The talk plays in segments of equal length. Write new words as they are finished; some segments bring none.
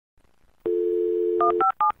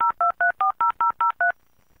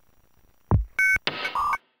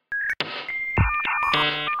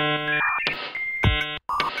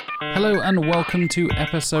Hello and welcome to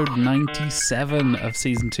episode 97 of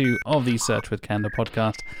season 2 of the Search with Candour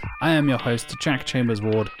podcast. I am your host, Jack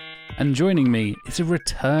Chambers-Ward, and joining me is a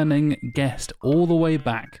returning guest all the way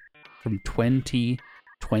back from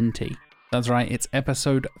 2020. That's right, it's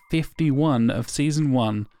episode 51 of season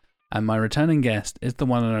 1, and my returning guest is the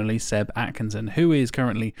one and only Seb Atkinson, who is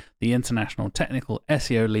currently the International Technical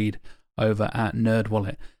SEO Lead over at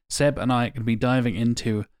NerdWallet. Seb and I are going to be diving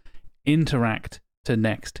into Interact to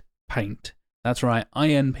Next Paint. That's right,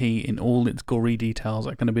 INP in all its gory details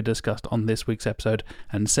are going to be discussed on this week's episode,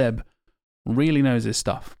 and Seb really knows his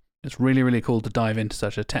stuff. It's really, really cool to dive into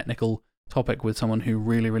such a technical topic with someone who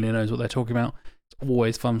really, really knows what they're talking about. It's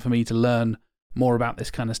always fun for me to learn more about this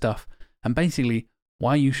kind of stuff, and basically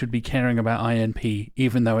why you should be caring about INP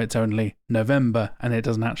even though it's only November and it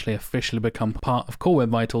doesn't actually officially become part of Core Web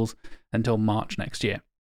Vitals until March next year.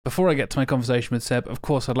 Before I get to my conversation with Seb, of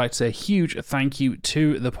course, I'd like to say a huge thank you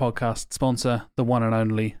to the podcast sponsor, the one and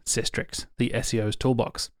only Sistrix, the SEO's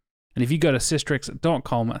toolbox. And if you go to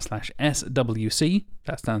sistrix.com/SWC,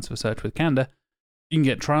 that stands for Search with Candour, you can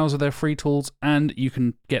get trials of their free tools and you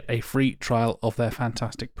can get a free trial of their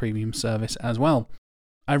fantastic premium service as well.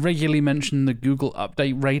 I regularly mention the Google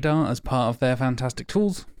Update Radar as part of their fantastic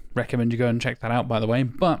tools. Recommend you go and check that out, by the way.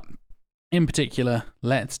 But in particular,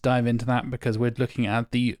 let's dive into that because we're looking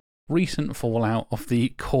at the recent fallout of the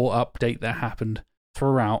core update that happened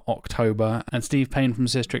throughout October. And Steve Payne from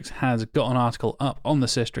Sistrix has got an article up on the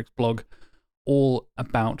Sistrix blog all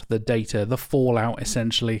about the data, the fallout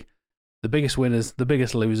essentially, the biggest winners, the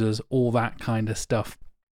biggest losers, all that kind of stuff.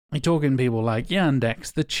 You're talking people like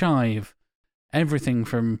Yandex, The Chive, everything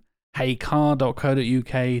from heycar.co.uk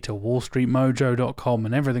to wallstreetmojo.com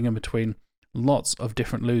and everything in between. Lots of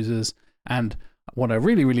different losers. And what I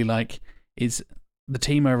really, really like is the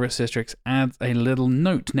team over at Sistrix adds a little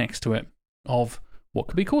note next to it of what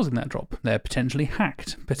could be causing that drop. They're potentially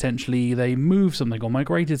hacked. Potentially they moved something or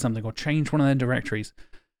migrated something or changed one of their directories.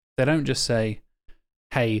 They don't just say,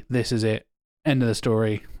 hey, this is it, end of the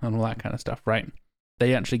story, and all that kind of stuff, right?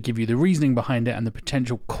 They actually give you the reasoning behind it and the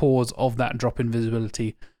potential cause of that drop in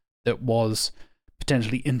visibility that was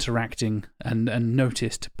potentially interacting and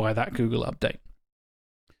noticed by that Google update.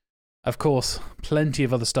 Of course, plenty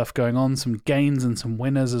of other stuff going on, some gains and some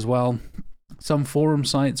winners as well. Some forum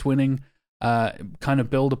sites winning, kind of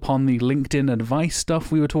build upon the LinkedIn advice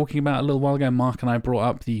stuff we were talking about a little while ago. Mark and I brought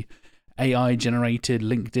up the AI-generated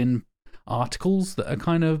LinkedIn articles that are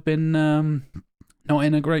kind of been not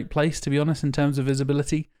in a great place, to be honest, in terms of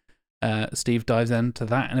visibility. Steve dives into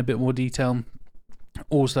that in a bit more detail.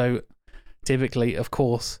 Also, typically, of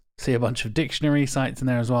course, see a bunch of dictionary sites in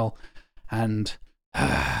there as well. And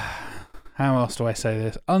how else do I say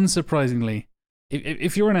this? Unsurprisingly,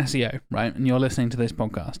 if you're an SEO, right, and you're listening to this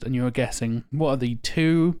podcast and you're guessing what are the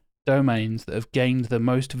two domains that have gained the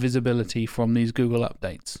most visibility from these Google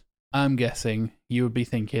updates, I'm guessing you would be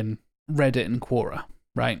thinking Reddit and Quora,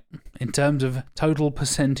 right? In terms of total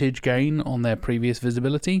percentage gain on their previous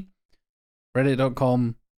visibility,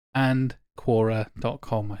 Reddit.com and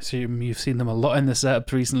Quora.com. I assume you've seen them a lot in the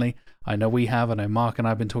setups recently. I know we have. I know Mark and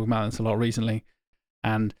I have been talking about this a lot recently.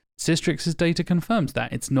 And Sistrix's data confirms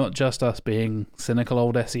that. It's not just us being cynical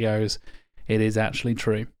old SEOs. It is actually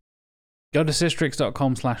true. Go to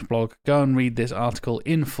sistrix.com/blog. Go and read this article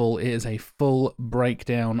in full. It is a full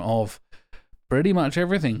breakdown of pretty much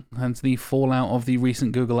everything. And the fallout of the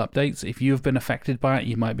recent Google updates. If you've been affected by it,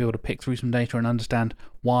 you might be able to pick through some data and understand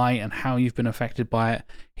why and how you've been affected by it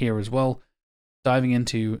here as well. Diving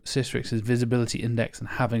into Sistrix's visibility index and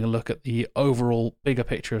having a look at the overall bigger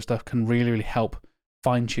picture of stuff can really, really help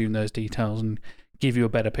fine-tune those details and give you a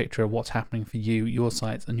better picture of what's happening for you, your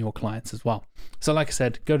sites, and your clients as well. So like I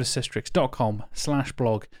said, go to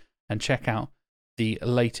sistrix.com/blog and check out the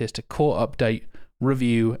latest core update,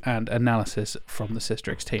 review, and analysis from the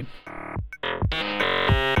Sistrix team.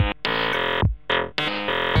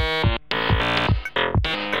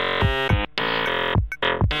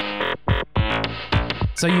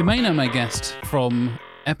 So you may know my guest from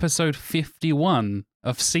episode 51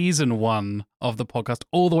 of season 1 of the podcast,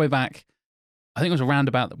 all the way back. I think it was around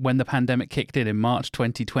about when the pandemic kicked in March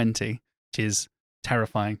 2020, which is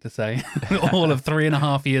terrifying to say, all of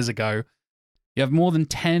 3.5 years ago. You have more than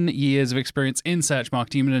 10 years of experience in search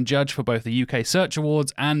marketing. You've been a judge for both the UK Search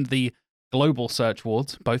Awards and the Global Search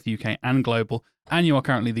Awards, both UK and global, and you are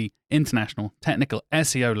currently the International Technical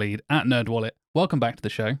SEO Lead at NerdWallet. Welcome back to the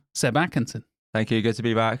show, Seb Atkinson. Thank you. Good to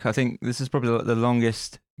be back. I think this is probably the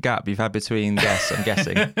longest gap you've had between guests, I'm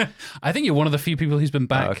guessing? I think you're one of the few people who's been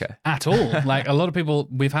back at all. Like a lot of people,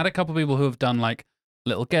 we've had a couple of people who have done like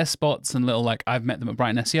little guest spots and little like I've met them at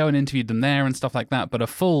Brighton SEO and interviewed them there and stuff like that. But a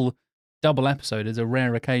full double episode is a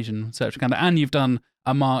rare occasion. Search for Canada, and you've done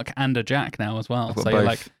a Mark and a Jack now as well. So you're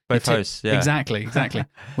like both hosts. Yeah, exactly.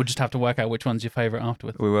 We'll just have to work out which one's your favourite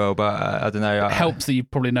afterwards. We will, but I don't know. It helps that you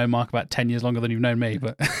probably know Mark about 10 years longer than you've known me.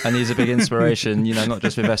 But and he's a big inspiration, not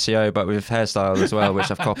just with SEO, but with hairstyle as well, which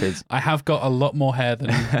I've copied. I have got a lot more hair than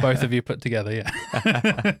both of you put together,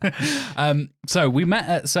 yeah. So we met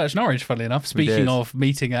at Search Norwich, funnily enough. Speaking of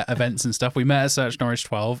meeting at events and stuff, we met at Search Norwich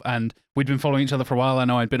 12, and we'd been following each other for a while. I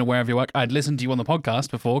know I'd been aware of your work. I'd listened to you on the podcast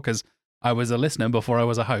before because I was a listener before I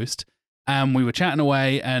was a host. And we were chatting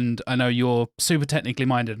away, and I know you're super technically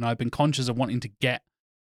minded, and I've been conscious of wanting to get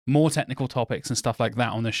more technical topics and stuff like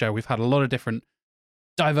that on the show. We've had a lot of different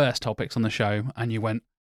diverse topics on the show, and you went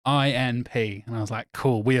INP, and I was like,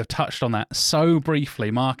 cool, we have touched on that so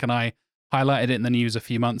briefly. Mark and I highlighted it in the news a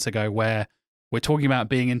few months ago where we're talking about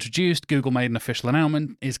being introduced. Google made an official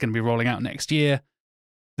announcement. It's going to be rolling out next year.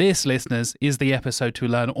 This, listeners, is the episode to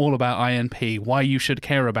learn all about INP, why you should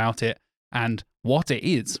care about it, and what it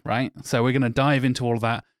is, right? So we're going to dive into all of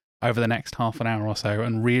that over the next half an hour or so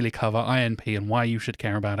and really cover INP and why you should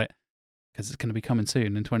care about it, because it's going to be coming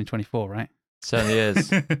soon in 2024, right? Certainly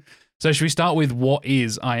is. So should we start with what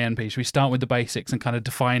is INP? Should we start with the basics and kind of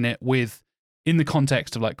define it in the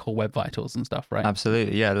context of like Core Web Vitals and stuff, right?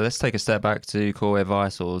 Absolutely, yeah. Let's take a step back to Core Web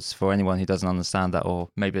Vitals for anyone who doesn't understand that, or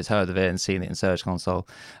maybe has heard of it and seen it in Search Console.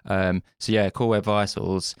 Core Web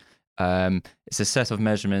Vitals, it's a set of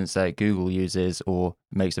measurements that Google uses or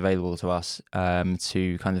makes available to us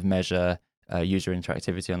to kind of measure user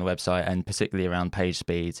interactivity on the website, and particularly around page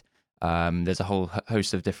speed. There's a whole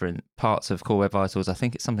host of different parts of Core Web Vitals. I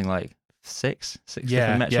think it's something like six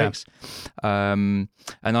different metrics. And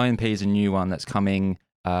INP is a new one that's coming.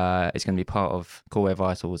 It's going to be part of Core Web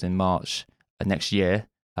Vitals in March next year.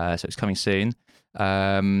 So it's coming soon.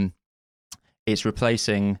 It's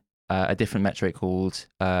replacing a different metric called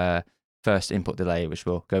first input delay, which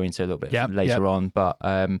we'll go into a little bit later on. But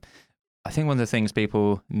I think one of the things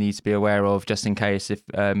people need to be aware of, just in case, if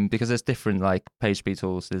because there's different like page speed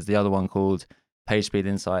tools. There's the other one called Page Speed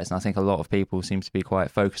Insights, and I think a lot of people seem to be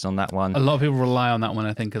quite focused on that one. A lot of people rely on that one,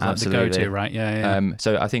 I think, as like the go-to, right? Yeah.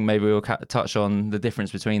 So I think maybe we'll touch on the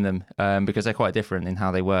difference between them because they're quite different in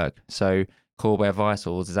how they work. So Core Web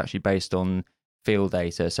Vitals is actually based on field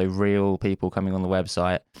data, so real people coming on the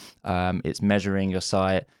website. It's measuring your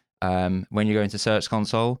site. When you go into Search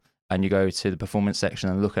Console and you go to the performance section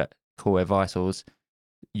and look at Core Web Vitals,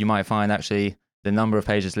 you might find actually the number of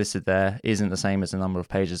pages listed there isn't the same as the number of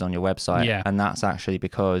pages on your website. Yeah. And that's actually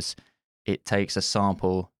because it takes a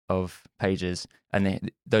sample of pages, and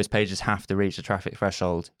those pages have to reach a traffic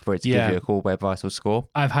threshold for it to give you a Core Web Vitals score.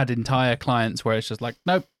 I've had entire clients where it's just like,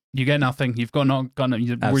 nope, you get nothing. You've got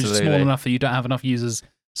we're just small enough that you don't have enough users,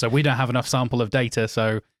 so we don't have enough sample of data,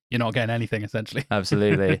 so you're not getting anything, essentially.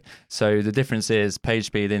 Absolutely. So the difference is Page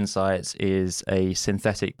Speed Insights is a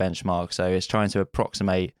synthetic benchmark, so it's trying to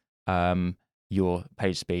approximate your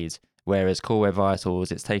page speeds, whereas Core Web Vitals,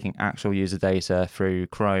 it's taking actual user data through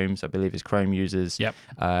Chrome, so I believe it's Chrome users,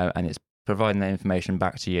 and it's providing that information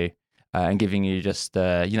back to you and giving you just,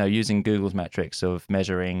 using Google's metrics of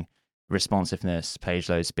measuring responsiveness, page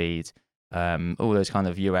load speed, all those kind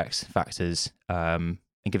of UX factors, and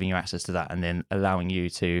giving you access to that, and then allowing you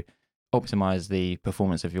to optimize the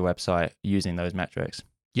performance of your website using those metrics.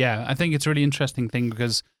 Yeah, I think it's a really interesting thing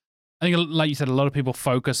because I think, like you said, a lot of people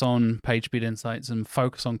focus on Page Speed Insights and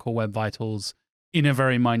focus on Core Web Vitals in a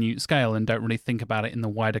very minute scale and don't really think about it in the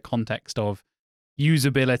wider context of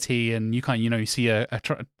usability. And you can't, you see a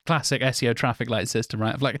classic SEO traffic light system,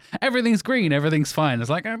 right? Of like, everything's green, everything's fine. It's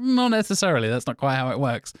like, not necessarily. That's not quite how it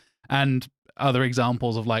works. And other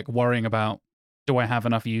examples of like worrying about, do I have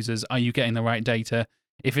enough users? Are you getting the right data?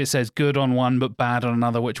 If it says good on one but bad on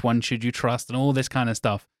another, which one should you trust? And all this kind of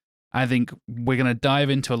stuff. I think we're going to dive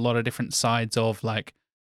into a lot of different sides of like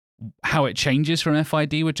how it changes from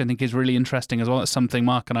FID, which I think is really interesting as well. It's something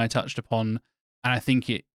Mark and I touched upon, and I think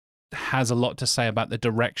it has a lot to say about the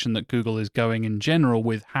direction that Google is going in general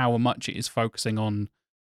with how much it is focusing on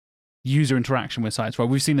user interaction with sites. Well,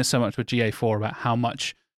 we've seen this so much with GA4 about how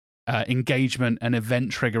much engagement and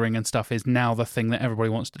event triggering and stuff is now the thing that everybody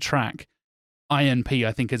wants to track. INP,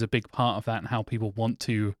 I think, is a big part of that, and how people want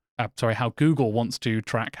to how Google wants to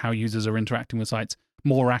track how users are interacting with sites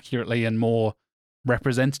more accurately and more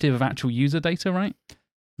representative of actual user data, right?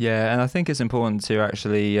 Yeah, and I think it's important to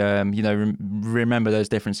actually, remember those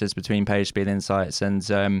differences between page speed insights. And,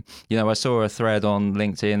 I saw a thread on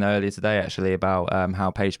LinkedIn earlier today actually about how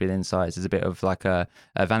page speed insights is a bit of like a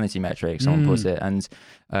vanity metric, someone put it. And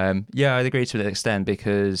I'd agree to an extent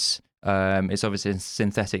because it's obviously a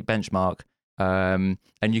synthetic benchmark. And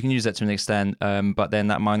you can use that to an extent, but then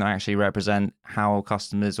that might not actually represent how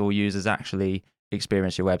customers or users actually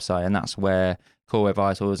experience your website. And that's where Core Web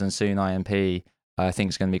Vitals and soon INP I think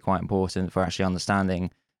is going to be quite important for actually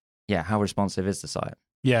understanding, how responsive is the site.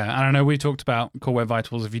 Yeah, and I know we talked about Core Web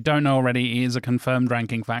Vitals. If you don't know already, it is a confirmed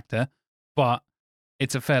ranking factor, but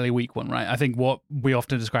it's a fairly weak one, right? I think what we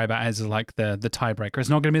often describe it as is like the tiebreaker. It's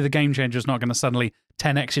not going to be the game changer. It's not going to suddenly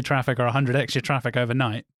 10x your traffic or 100x your traffic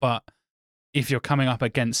overnight, but if you're coming up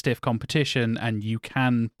against stiff competition and you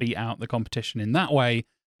can beat out the competition in that way,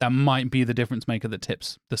 that might be the difference maker that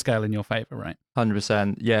tips the scale in your favor, right?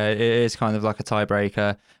 100%. Yeah, it is kind of like a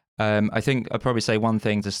tiebreaker. I think I'd probably say one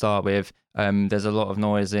thing to start with. There's a lot of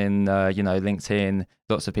noise in, LinkedIn,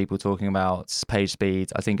 lots of people talking about page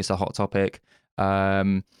speed. I think it's a hot topic.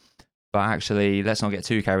 But actually, let's not get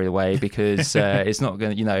too carried away because it's not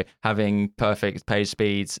going to, having perfect page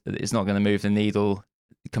speeds, it's not going to move the needle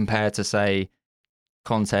compared to, say,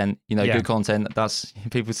 content, good content. That's,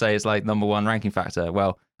 people say it's like number one ranking factor.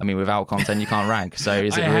 Well, I mean, without content, you can't rank. So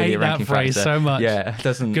is it really a ranking factor? I hate that phrase so much. Yeah, it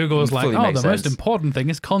doesn't. Google's like, the sense. Most important thing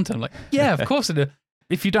is content. Like, yeah, of course it is.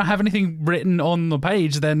 If you don't have anything written on the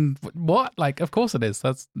page, then what? Like, of course it is.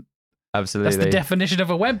 That's absolutely. That's the definition of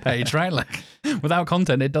a web page, right? Like, without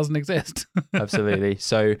content, it doesn't exist. Absolutely.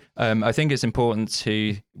 So I think it's important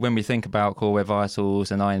to, when we think about Core Web Vitals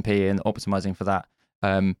and INP and optimizing for that,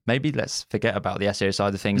 maybe let's forget about the SEO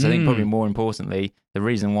side of things. I think probably more importantly, the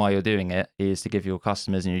reason why you're doing it is to give your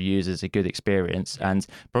customers and your users a good experience, and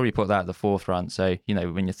probably put that at the forefront. So,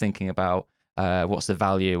 when you're thinking about what's the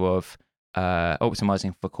value of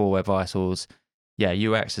optimizing for Core Web Vitals,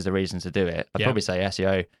 UX is the reason to do it. I'd probably say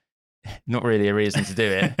SEO, not really a reason to do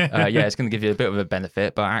it. It's going to give you a bit of a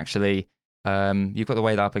benefit, but actually you've got to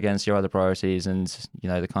weigh that up against your other priorities and,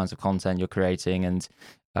 the kinds of content you're creating, and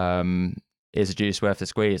is a juice worth the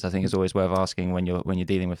squeeze? I think is always worth asking when you're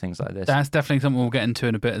dealing with things like this. That's definitely something we'll get into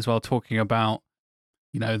in a bit as well, talking about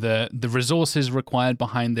the resources required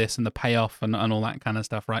behind this and the payoff and all that kind of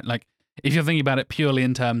stuff, right? Like, if you're thinking about it purely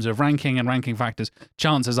in terms of ranking and ranking factors,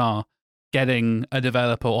 chances are getting a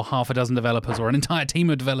developer or half a dozen developers or an entire team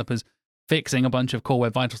of developers fixing a bunch of Core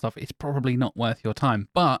Web Vital stuff, it's probably not worth your time.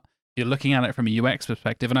 But you're looking at it from a UX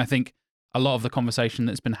perspective, and I think a lot of the conversation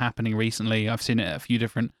that's been happening recently, I've seen it at a few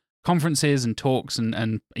different conferences and talks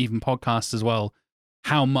and even podcasts as well,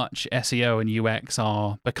 how much SEO and UX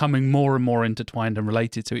are becoming more and more intertwined and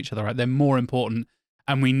related to each other, right? They're more important,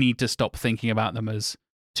 and we need to stop thinking about them as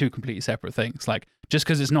two completely separate things. Like, just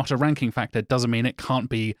because it's not a ranking factor doesn't mean it can't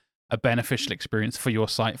be a beneficial experience for your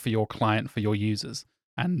site, for your client, for your users.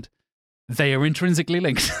 And they are intrinsically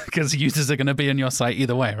linked because users are going to be on your site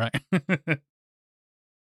either way, right?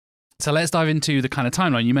 So let's dive into the kind of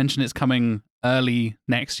timeline. You mentioned it's coming early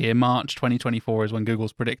next year. March 2024 is when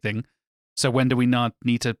Google's predicting. So when do we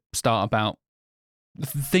need to start about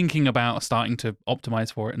thinking about starting to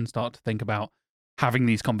optimize for it and start to think about having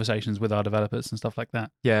these conversations with our developers and stuff like that?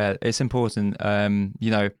 Yeah, it's important.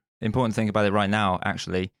 Important to think about it right now,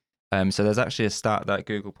 actually. So there's actually a stat that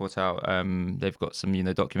Google put out. They've got some,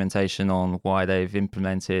 documentation on why they've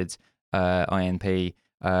implemented INP.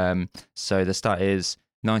 So the stat is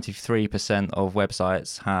 93% of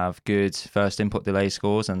websites have good first input delay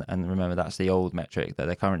scores, and remember that's the old metric that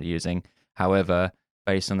they're currently using. However,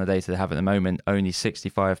 based on the data they have at the moment, only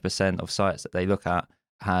 65% of sites that they look at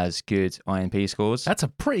has good INP scores. That's a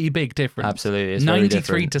pretty big difference. Absolutely. It's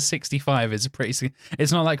 93 to 65 is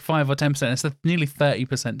it's not like 5 or 10%, it's a nearly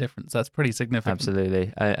 30% difference. That's pretty significant.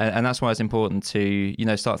 Absolutely. And that's why it's important to,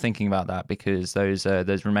 start thinking about that, because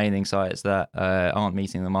those remaining sites that aren't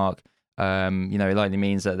meeting the mark, it likely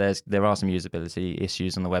means that there are some usability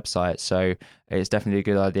issues on the website. So it's definitely a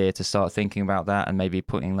good idea to start thinking about that and maybe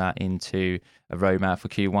putting that into a roadmap for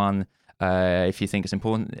Q1 if you think it's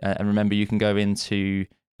important. And remember, you can go into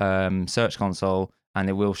Search Console and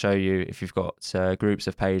it will show you if you've got groups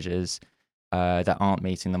of pages that aren't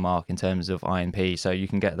meeting the mark in terms of INP. So you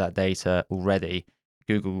can get that data already.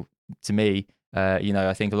 Google, to me,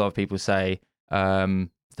 I think a lot of people say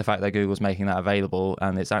the fact that Google's making that available,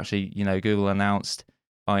 and it's actually, Google announced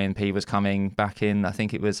INP was coming back in, I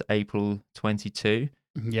think it was April 22.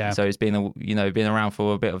 Yeah. So it's been around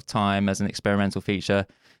for a bit of time as an experimental feature.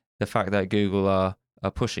 The fact that Google are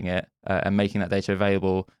pushing it and making that data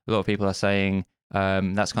available, a lot of people are saying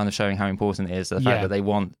that's kind of showing how important it is, the fact that they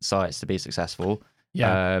want sites to be successful.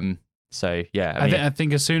 Yeah. So yeah, I mean, I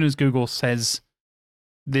think as soon as Google says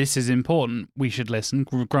this is important, we should listen.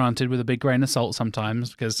 Granted, with a big grain of salt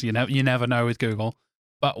sometimes, because you never know with Google.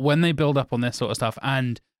 But when they build up on this sort of stuff,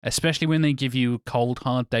 and especially when they give you cold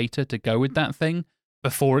hard data to go with that thing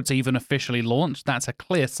before it's even officially launched, that's a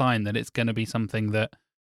clear sign that it's going to be something that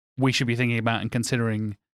we should be thinking about and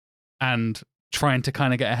considering and trying to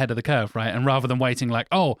kind of get ahead of the curve, right? And rather than waiting like,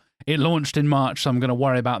 oh, it launched in March, so I'm going to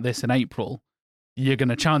worry about this in April,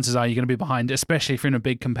 chances are you're going to be behind, especially if you're in a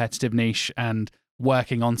big competitive niche and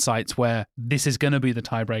working on sites where this is going to be the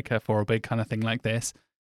tiebreaker for a big kind of thing like this.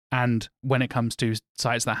 And when it comes to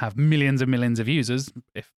sites that have millions and millions of users,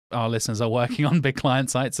 if our listeners are working on big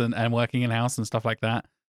client sites and working in-house and stuff like that,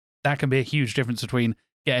 that can be a huge difference between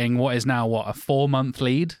getting what is now, a 4-month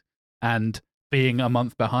lead and being a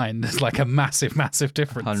month behind. It's like a massive, massive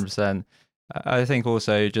difference. 100%. I think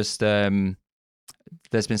also just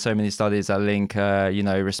there's been so many studies that link,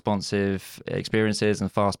 responsive experiences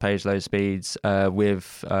and fast page load speeds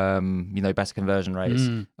with, better conversion rates.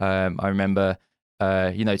 I remember,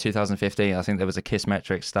 2015, I think there was a KISS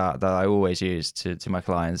metric stat that I always use to my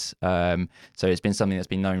clients. So it's been something that's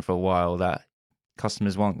been known for a while that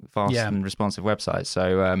customers want fast and responsive websites.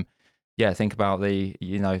 So, think about the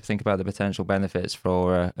potential benefits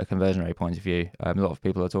for a conversion rate point of view. A lot of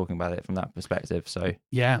people are talking about it from that perspective. So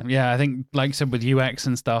I think, like I said, with UX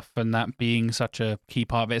and stuff, and that being such a key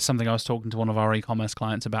part of it, it's something I was talking to one of our e-commerce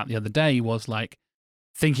clients about the other day, was like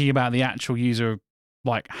thinking about the actual user,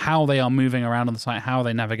 like how they are moving around on the site, how are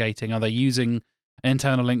they navigating, are they using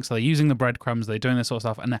internal links, are they using the breadcrumbs, are they doing this sort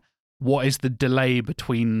of stuff, and what is the delay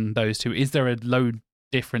between those two? Is there a load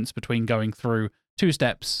difference between going through 2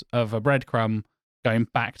 steps of a breadcrumb, going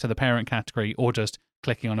back to the parent category, or just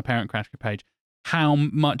clicking on a parent category page? How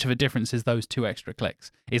much of a difference is those 2 extra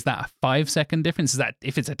clicks? Is that a 5-second difference? Is that,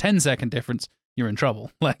 if it's a 10-second difference, you're in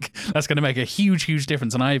trouble. Like, that's going to make a huge, huge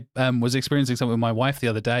difference. And I was experiencing something with my wife the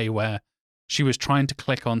other day where she was trying to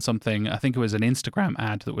click on something. I think it was an Instagram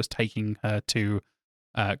ad that was taking her to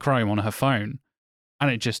Chrome on her phone,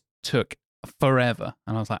 and it just took forever.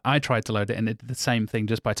 And I was like, I tried to load it, and it did the same thing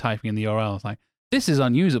just by typing in the URL. I was like, this is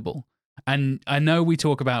unusable. And I know we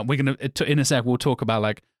talk about, in a sec, we'll talk about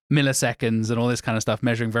like milliseconds and all this kind of stuff,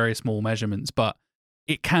 measuring very small measurements, but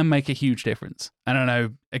it can make a huge difference. And I know,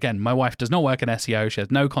 again, my wife does not work in SEO. She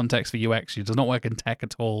has no context for UX. She does not work in tech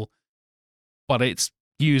at all. But it's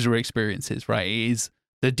user experiences, right? It is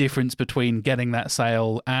the difference between getting that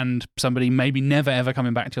sale and somebody maybe never ever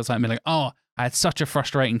coming back to your site and being like, oh, I had such a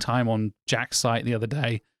frustrating time on Jack's site the other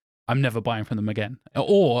day, I'm never buying from them again.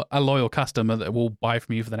 Or a loyal customer that will buy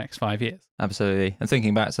from you for the next 5 years. Absolutely. And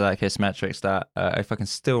thinking back to that KISS metric stat, if I can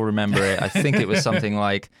still remember it, I think it was something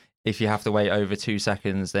like, if you have to wait over 2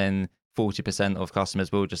 seconds, then 40% of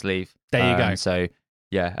customers will just leave. There you go. So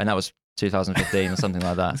yeah, and that was 2015 or something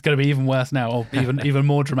like that. It's going to be even worse now, or even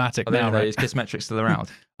more dramatic now, right? Is KISS metrics still around?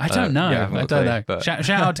 I don't know. Yeah, I don't know. But... Shout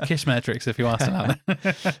out to KISS metrics if you are still out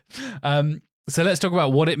there. So let's talk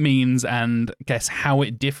about what it means and guess how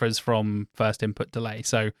it differs from first input delay.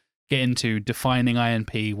 So get into defining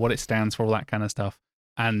INP, what it stands for, all that kind of stuff,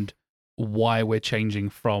 and why we're changing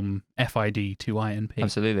from FID to INP.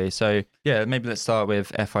 Absolutely. So yeah, maybe let's start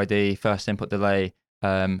with FID, first input delay,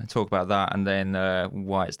 talk about that, and then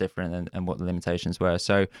why it's different and what the limitations were.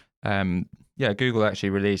 So Google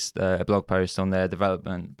actually released a blog post on their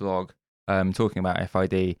development blog talking about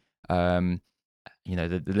FID.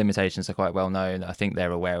 The limitations are quite well known. I think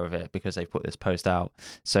they're aware of it because they've put this post out.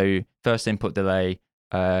 So first input delay,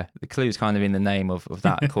 the clue's kind of in the name of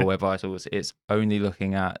that Core Web Vitals. It's only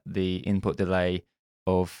looking at the input delay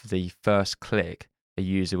of the first click a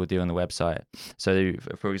user will do on the website. So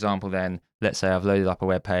for example, then let's say I've loaded up a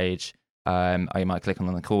web page. I might click on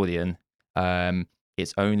an accordion.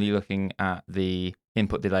 It's only looking at the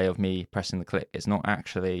input delay of me pressing the click. It's not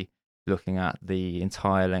actually looking at the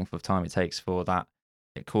entire length of time it takes for that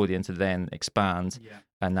accordion to then expand,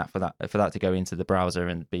 and for that to go into the browser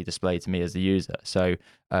and be displayed to me as the user. So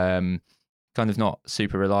kind of not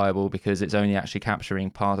super reliable because it's only actually capturing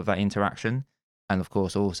part of that interaction, and of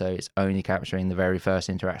course also it's only capturing the very first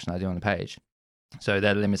interaction I do on the page. So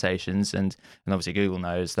they're the limitations, and obviously Google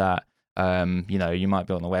knows that you might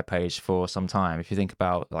be on the web page for some time. If you think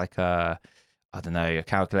about like a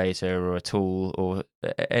calculator or a tool or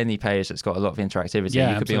any page that's got a lot of interactivity,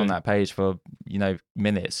 you could be on that page for,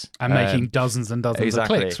 minutes. And making dozens and dozens of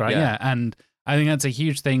clicks, right? Yeah. And I think that's a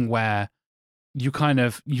huge thing where you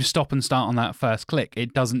stop and start on that first click.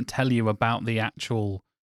 It doesn't tell you about the actual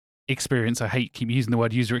experience. I keep using the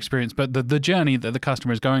word user experience, but the journey that the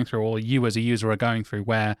customer is going through, or you as a user are going through,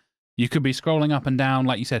 where you could be scrolling up and down,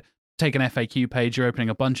 like you said, take an FAQ page, you're opening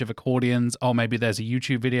a bunch of accordions, or maybe there's a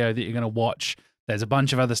YouTube video that you're going to watch. There's a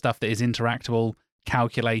bunch of other stuff that is interactable,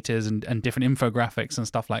 calculators and different infographics and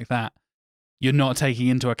stuff like that. You're not taking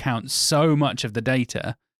into account so much of the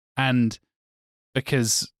data, and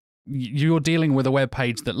because you're dealing with a web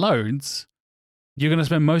page that loads, you're going to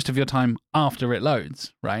spend most of your time after it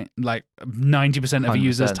loads, right? Like 90% of a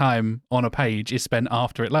user's time on a page is spent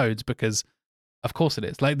after it loads, because of course it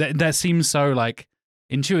is. Like that seems so like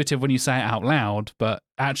intuitive when you say it out loud, but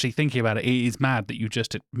actually thinking about it, it is mad that you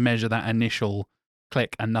just measure that initial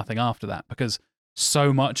click and nothing after that, because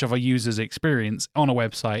so much of a user's experience on a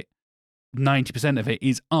website, 90% of it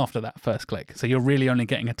is after that first click. So you're really only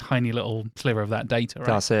getting a tiny little sliver of that data, right?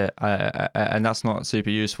 That's it. And that's not super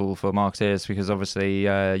useful for marketers, because obviously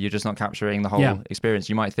you're just not capturing the whole experience.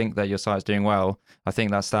 You might think that your site's doing well. I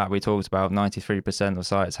think that stat we talked about, 93% of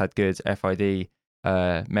sites had good FID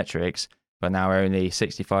metrics, but now only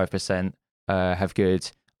 65% have good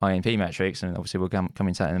INP metrics. And obviously we'll come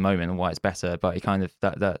into that in a moment and why it's better. But it kind of,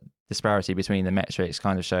 that disparity between the metrics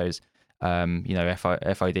kind of shows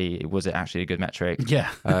FID, was it actually a good metric?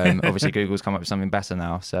 Yeah. Obviously Google's come up with something better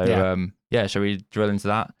now. So shall we drill into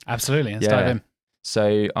that? Absolutely. Let's dive in.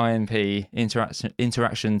 So INP,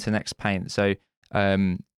 interaction to next paint. So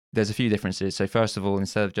there's a few differences. So first of all,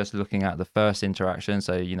 instead of just looking at the first interaction,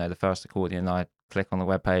 so the first accordion I click on the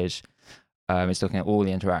web page, it's looking at all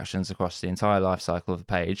the interactions across the entire life cycle of the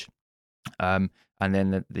page. And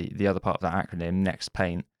then the other part of that acronym, next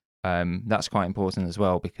paint, that's quite important as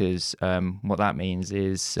well, because what that means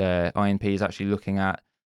is INP is actually looking at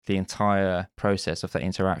the entire process of that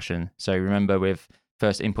interaction. So remember, with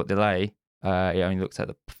first input delay, it only looked at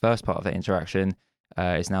the first part of the interaction.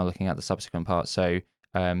 It's now looking at the subsequent parts. So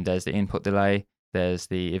there's the input delay, there's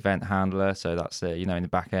the event handler, so that's the in the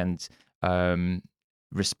back end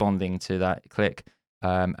responding to that click,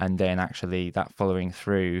 and then actually that following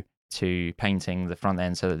through to painting the front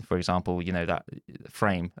end. So that, for example, that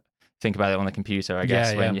frame, think about it on a computer, I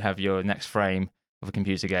guess, when you have your next frame of a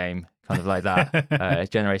computer game, kind of like that,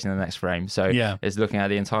 generating the next frame. So it's looking at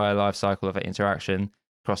the entire life cycle of an interaction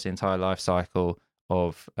across the entire life cycle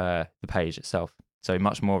of the page itself. So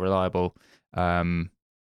much more reliable, and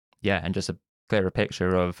just a clearer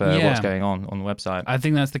picture of what's going on the website. I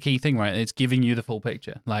think that's the key thing, right? It's giving you the full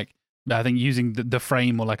picture. Like, I think using the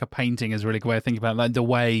frame or like a painting is a really good way of thinking about it. Like the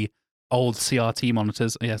way old CRT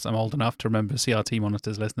monitors, yes, I'm old enough to remember CRT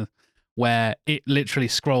monitors, listeners, where it literally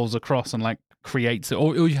scrolls across and like creates it.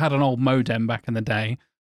 Or you had an old modem back in the day,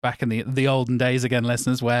 back in the olden days, again,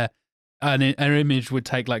 listeners, where an image would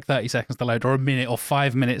take like 30 seconds to load, or a minute or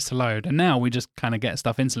 5 minutes to load. And now we just kind of get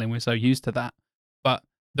stuff instantly. We're so used to that. But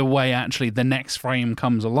the way actually the next frame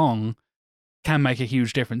comes along can make a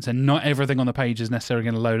huge difference. And not everything on the page is necessarily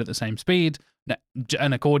going to load at the same speed.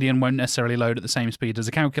 An accordion won't necessarily load at the same speed as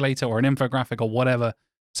a calculator or an infographic or whatever.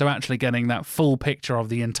 So actually getting that full picture of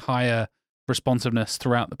the entire responsiveness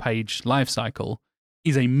throughout the page lifecycle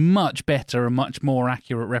is a much better and much more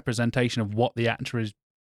accurate representation of what the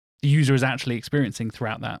user is actually experiencing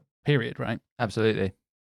throughout that period, right? Absolutely.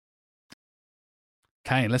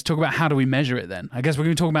 Okay, let's talk about how do we measure it then. I guess we're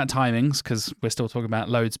going to talk about timings, because we're still talking about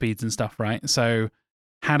load speeds and stuff, right? So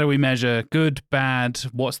how do we measure good, bad?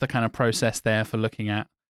 What's the kind of process there for looking at,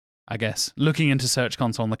 I guess, looking into Search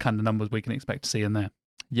Console and the kind of numbers we can expect to see in there?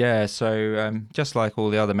 Yeah, so just like all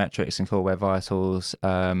the other metrics in Core Web Vitals,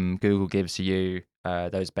 Google gives you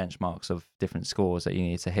those benchmarks of different scores that you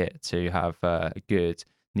need to hit to have a good,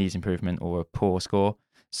 needs improvement, or a poor score.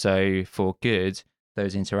 So for good,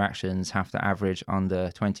 those interactions have to average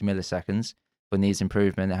under 20 milliseconds. For needs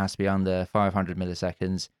improvement, it has to be under 500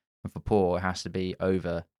 milliseconds. And for poor, it has to be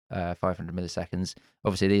over 500 milliseconds.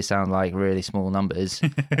 Obviously, these sound like really small numbers.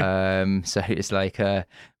 So it's like,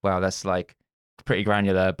 wow, that's like pretty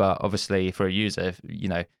granular. But obviously, for a user,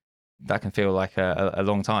 that can feel like a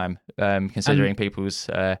long time, considering people's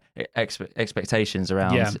expectations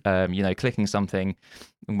around, clicking something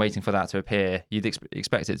and waiting for that to appear. You'd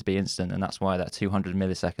expect it to be instant, and that's why that 200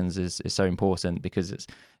 milliseconds is so important, because it's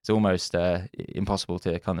almost impossible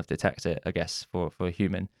to kind of detect it, I guess, for a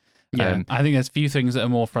human. Yeah, I think there's few things that are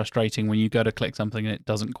more frustrating when you go to click something and it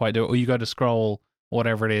doesn't quite do it, or you go to scroll,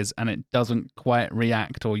 whatever it is, and it doesn't quite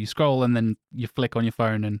react, or you scroll and then you flick on your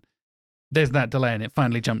phone and there's that delay and it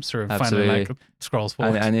finally jumps through and finally scrolls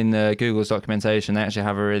forward. And in Google's documentation, they actually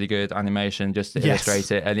have a really good animation just to illustrate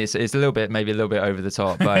it. And it's maybe a little bit over the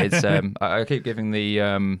top, but it's I keep giving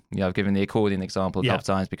I've given the accordion example a couple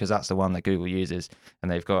times, because that's the one that Google uses. And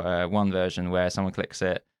they've got one version where someone clicks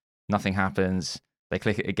it, nothing happens, they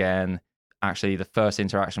click it again. Actually, the first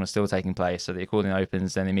interaction was still taking place, so the accordion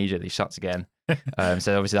opens, then immediately shuts again.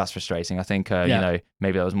 So obviously that's frustrating. I think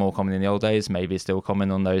maybe that was more common in the old days. Maybe it's still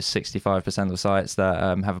common on those 65% of sites that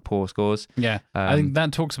have a poor scores. Yeah, I think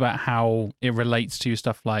that talks about how it relates to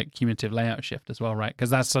stuff like cumulative layout shift as well, right? Because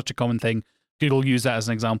that's such a common thing. Google use that as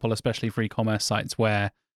an example, especially for e-commerce sites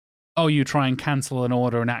where, you try and cancel an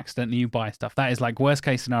order and accidentally you buy stuff. That is like worst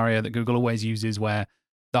case scenario that Google always uses, where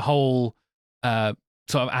the whole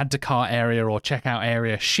sort of add to cart area or checkout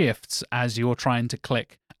area shifts as you're trying to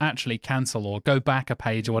click actually cancel or go back a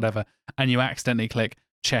page or whatever, and you accidentally click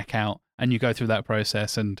checkout and you go through that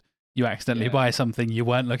process and you accidentally buy something you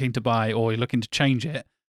weren't looking to buy or you're looking to change it.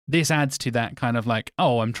 This adds to that kind of like,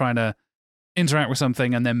 I'm trying to interact with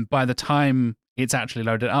something, and then by the time it's actually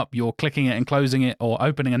loaded up, you're clicking it and closing it or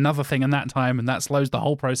opening another thing in that time, and that slows the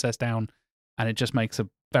whole process down, and it just makes a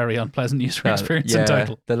very unpleasant user experience in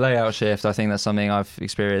total. The layout shift, I think that's something I've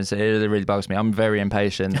experienced. It really bugs me. I'm very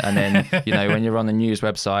impatient. And then, when you're on the news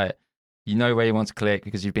website, you know where you want to click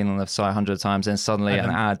because you've been on the site 100 times, and suddenly an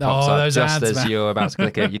ad pops up just ads, as you're about to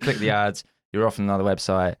click it. You click the ads, you're off on another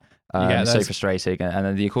website. It's so frustrating. And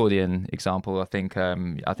then the accordion example, I think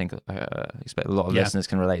expect a lot of listeners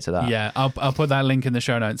can relate to that. Yeah, I'll put that link in the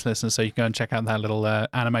show notes, listeners, so you can go and check out that little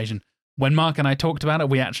animation. When Mark and I talked about it,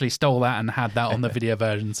 we actually stole that and had that on the video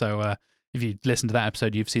version. So if you listen to that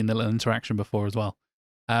episode, you've seen the little interaction before as well.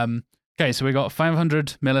 Okay, so we got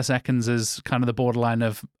 500 milliseconds as kind of the borderline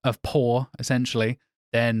of poor, essentially.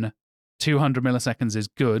 Then 200 milliseconds is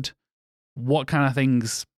good. What kind of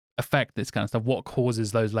things affect this kind of stuff? What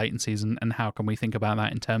causes those latencies, and how can we think about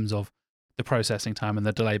that in terms of the processing time and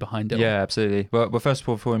the delay behind it? Yeah, absolutely. Well, first of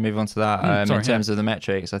all, before we move on to that, in terms of the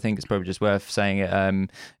metrics, I think it's probably just worth saying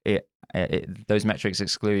those metrics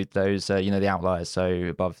exclude those, the outliers, so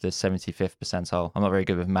above the 75th percentile. I'm not very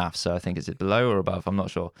good with maths, so I think is it below or above? I'm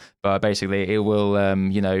not sure. But basically, it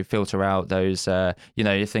will, filter out those,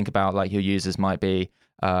 you think about like your users might be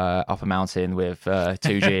up a mountain with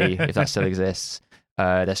 2G, if that still exists.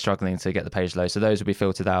 They're struggling to get the page load. So those will be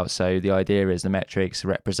filtered out. So the idea is the metrics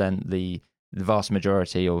represent the vast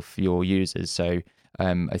majority of your users. So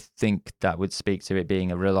I think that would speak to it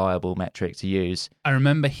being a reliable metric to use. I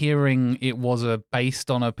remember hearing it was based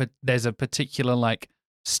on there's a particular like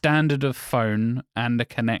standard of phone and a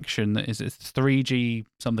connection that is 3G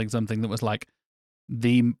something that was like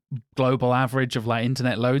the global average of like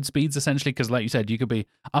internet load speeds, essentially. Because like you said, you could be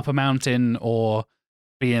up a mountain or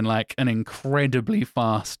be in like an incredibly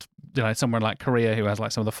fast, somewhere like Korea, who has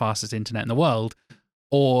like some of the fastest internet in the world,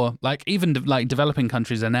 or like even like developing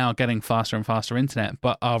countries are now getting faster and faster internet,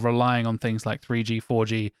 but are relying on things like 3G,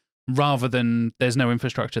 4G, rather than there's no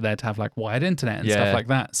infrastructure there to have like wired internet and stuff like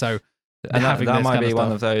that. So and that might be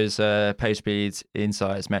one of those page speed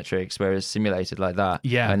insights metrics where it's simulated like that.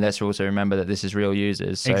 Yeah. And let's also remember that this is real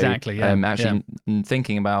users. So, exactly. Yeah.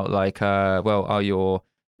 Thinking about like, are your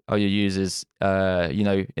users,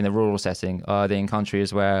 in a rural setting? Are they in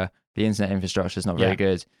countries where the internet infrastructure is not very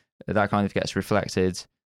good? That kind of gets reflected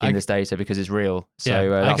in this data because it's real.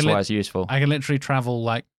 So that's why it's useful. I can literally travel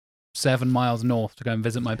like 7 miles north to go and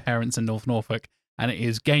visit my parents in North Norfolk, and it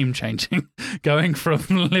is game changing going from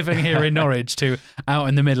living here in Norwich to out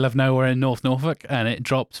in the middle of nowhere in North Norfolk, and it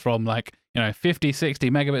drops from like 50,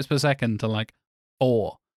 60 megabits per second to like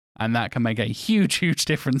 4. And that can make a huge, huge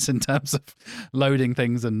difference in terms of loading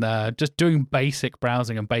things and just doing basic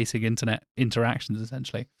browsing and basic internet interactions,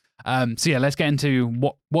 essentially. So let's get into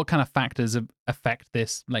what kind of factors affect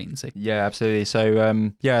this latency. Yeah, absolutely.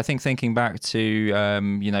 So I think thinking back to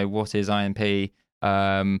what is INP,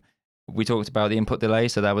 we talked about the input delay.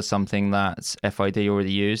 So that was something that FID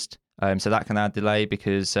already used. So that can add delay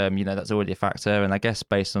because that's already a factor. And I guess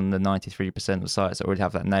based on the 93% of sites that already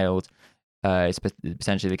have that nailed, it's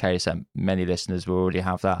potentially the case that many listeners will already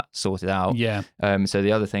have that sorted out. Yeah. So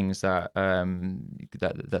the other things that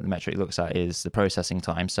that the metric looks at is the processing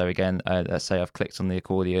time. So again, let's say I've clicked on the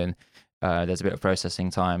accordion. There's a bit of processing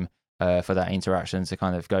time for that interaction to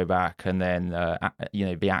kind of go back and then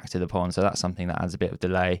be acted upon. So that's something that adds a bit of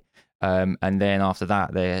delay. And then after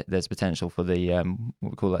that, there's potential for the what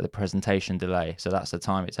we call like the presentation delay. So that's the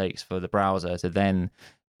time it takes for the browser to then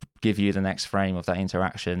give you the next frame of that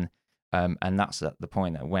interaction. And that's at the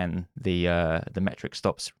point at when the metric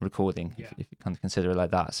stops recording, if you kind of consider it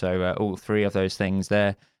like that. So all three of those things,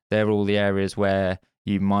 they're all the areas where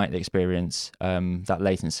you might experience that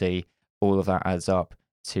latency. All of that adds up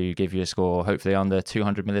to give you a score, hopefully under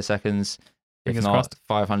 200 milliseconds, if not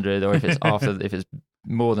 500, or if it's if it's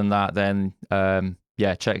more than that, then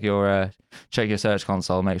check your search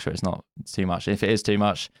console, make sure it's not too much. If it is too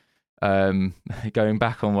much, going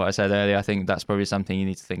back on what I said earlier, I think that's probably something you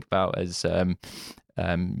need to think about as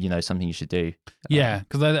something you should do.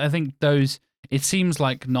 Because I think those, it seems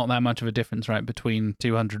like not that much of a difference, right, between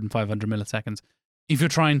 200 and 500 milliseconds. If you're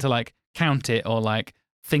trying to like count it or like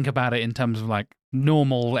think about it in terms of like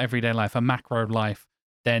normal everyday life, a macro life,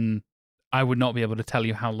 then I would not be able to tell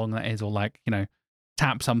you how long that is, or like, you know,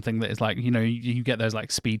 tap something that is like, you know, you get those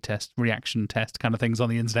like speed test, reaction test kind of things on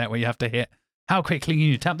the internet where you have to hit how quickly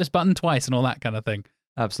you tap this button twice and all that kind of thing.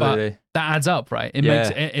 Absolutely. But that adds up, right? It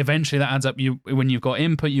makes eventually that adds up. When you've got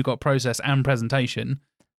input, you've got process and presentation.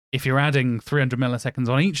 If you're adding 300 milliseconds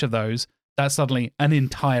on each of those, that's suddenly an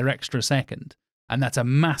entire extra second. And that's a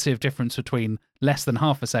massive difference between less than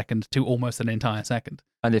half a second to almost an entire second.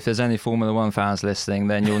 And if there's any Formula One fans listening,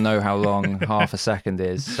 then you'll know how long half a second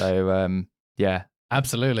is. So, yeah.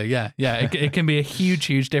 Absolutely, yeah. It can be a huge,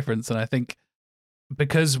 huge difference. And I think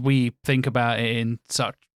because we think about it in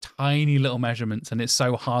such tiny little measurements and it's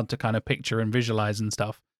so hard to kind of picture and visualize and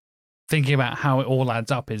stuff, thinking about how it all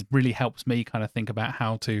adds up really helps me kind of think about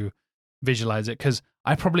how to visualize it. Because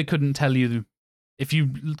I probably couldn't tell you, if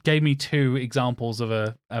you gave me two examples of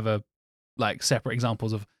a like separate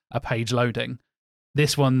examples of a page loading,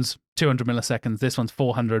 this one's 200 milliseconds, this one's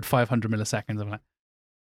 400, 500 milliseconds. I'm like,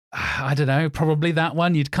 I don't know, probably that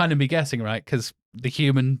one. You'd kind of be guessing, right? Because the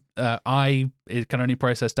human eye, it can only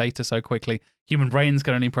process data so quickly. Human brains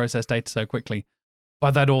can only process data so quickly.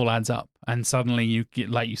 But that all adds up. And suddenly you get,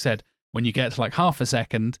 like you said, when you get to like half a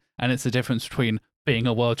second, and it's the difference between being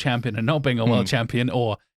a world champion and not being a world champion,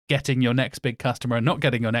 or getting your next big customer and not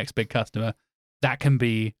getting your next big customer, that can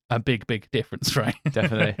be a big, big difference, right?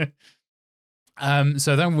 Definitely.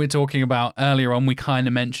 So then we're talking about, earlier on, we kind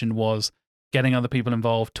of mentioned was getting other people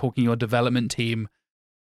involved, talking your development team,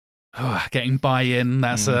 getting buy-in.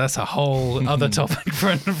 That's a whole other topic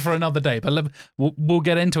for another day. But we'll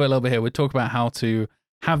get into it a little bit here. We'll talk about how to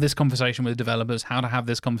have this conversation with developers, how to have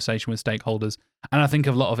this conversation with stakeholders. And I think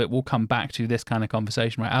a lot of it will come back to this kind of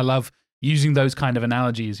conversation, right? I love using those kind of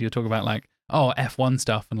analogies. You're talking about like, F1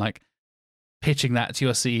 stuff, and like pitching that to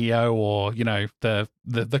your CEO or, you know,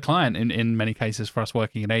 the client in many cases for us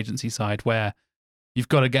working in agency side, where you've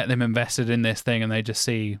got to get them invested in this thing and they just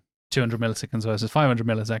see 200 milliseconds versus 500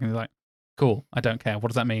 milliseconds. They're like, cool, I don't care. What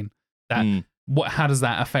does that mean? How does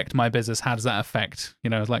that affect my business? How does that affect, you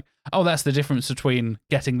know, it's like, that's the difference between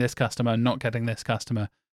getting this customer and not getting this customer.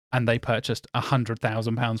 And they purchased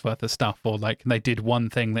 £100,000 worth of stuff, or like they did one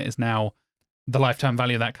thing that is now the lifetime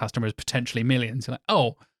value of that customer is potentially millions. You're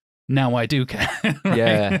like, now I do care. Right?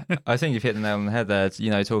 Yeah, I think you've hit the nail on the head there.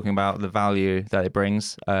 You know, talking about the value that it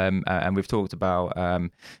brings, and we've talked about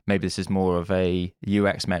maybe this is more of a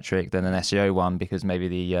UX metric than an SEO one, because maybe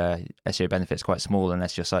the SEO benefit's quite small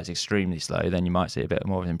unless your site's extremely slow. Then you might see a bit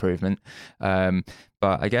more of an improvement. But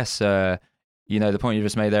I guess you know, the point you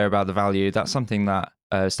just made there about the value, that's something that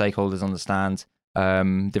stakeholders understand.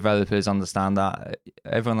 Developers understand that.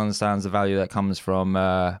 Everyone understands the value that comes from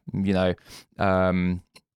you know,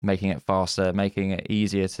 making it faster, making it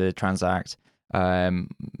easier to transact.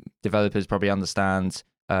 Developers probably understand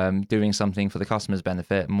doing something for the customer's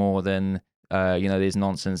benefit more than you know, these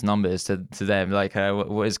nonsense numbers to them. Like,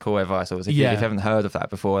 what is core vitals? If you haven't heard of that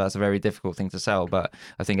before, that's a very difficult thing to sell. But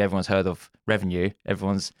I think everyone's heard of revenue.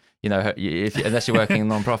 Everyone's, you know, unless you're working in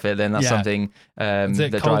non-profit, then that's something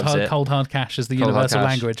that drives it. Cold hard cash is the universal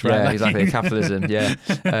language, right? Yeah, exactly. Capitalism.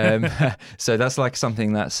 Yeah. So that's like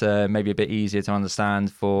something that's maybe a bit easier to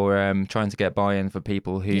understand for trying to get buy-in for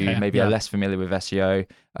people who maybe are less familiar with SEO,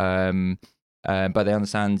 but they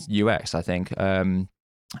understand UX, I think.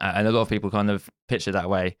 And a lot of people kind of pitch it that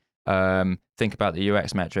way. Think about the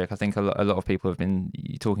UX metric. I think a lot of people have been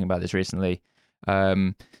talking about this recently.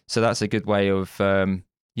 So that's a good way of,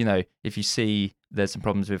 you know, if you see there's some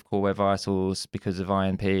problems with Core Web Vitals because of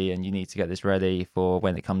INP and you need to get this ready for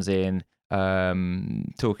when it comes in,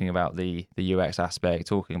 talking about the UX aspect,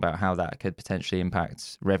 talking about how that could potentially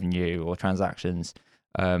impact revenue or transactions,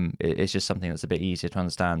 it's just something that's a bit easier to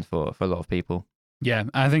understand for a lot of people. Yeah,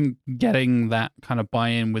 I think getting that kind of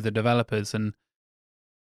buy-in with the developers and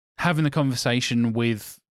having the conversation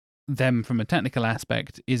with them from a technical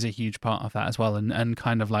aspect is a huge part of that as well. And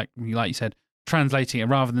kind of like you said, translating it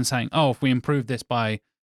rather than saying, if we improve this by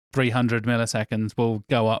 300 milliseconds, we'll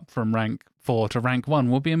go up from rank 4 to rank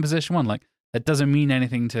 1. We'll be in position 1. Like, that doesn't mean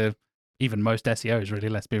anything to even most SEOs, really.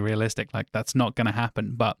 Let's be realistic. Like, that's not going to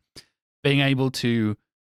happen. But being able to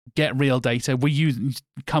get real data, we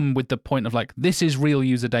come with the point of like, this is real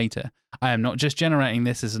user data. I am not just generating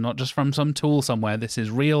this. This is not just from some tool somewhere. This is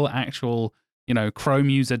real, actual, you know, Chrome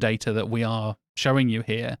user data that we are showing you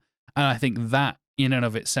here. And I think that in and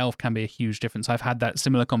of itself can be a huge difference. I've had that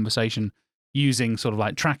similar conversation using sort of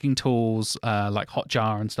like tracking tools like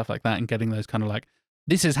Hotjar and stuff like that, and getting those kind of like,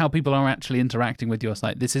 this is how people are actually interacting with your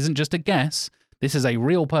site. This isn't just a guess. This is a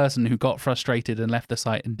real person who got frustrated and left the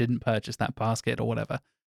site and didn't purchase that basket or whatever.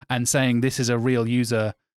 And saying this is a real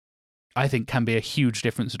user, I think can be a huge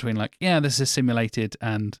difference between like, yeah, this is simulated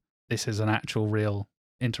and this is an actual real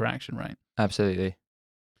interaction, right? Absolutely.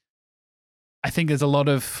 I think there's a lot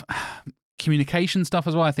of communication stuff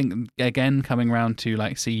as well. I think, again, coming around to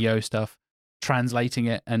like CEO stuff, translating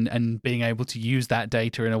it and being able to use that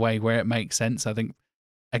data in a way where it makes sense, I think,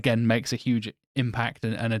 again, makes a huge impact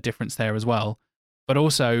and a difference there as well. But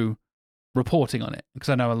also reporting on it, because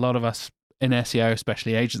I know a lot of us in SEO,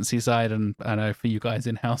 especially agency side, and I know for you guys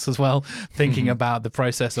in-house as well, thinking about the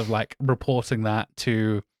process of like reporting that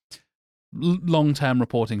to long-term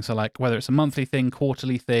reporting. So like whether it's a monthly thing,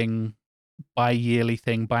 quarterly thing, bi-yearly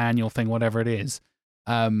thing, biannual thing, whatever it is,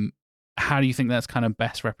 how do you think that's kind of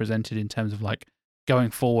best represented in terms of like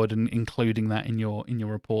going forward and including that in your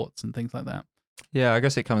reports and things like that? Yeah, I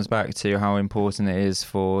guess it comes back to how important it is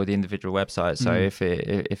for the individual website. So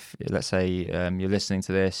if let's say you're listening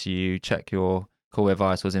to this, you check your Core Web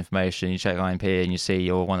Vitals information, you check INP, and you see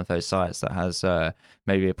you're one of those sites that has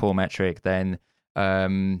maybe a poor metric, then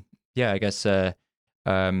I guess as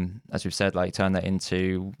we've said, like turn that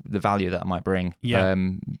into the value that it might bring.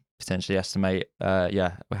 Potentially estimate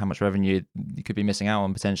how much revenue you could be missing out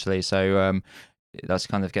on potentially. So that's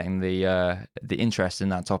kind of getting the interest in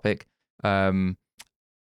that topic.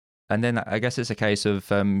 And then I guess it's a case of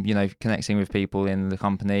connecting with people in the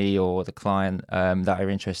company or the client that are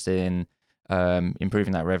interested in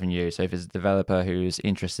improving that revenue. So if it's a developer who's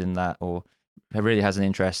interested in that or really has an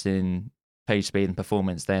interest in page speed and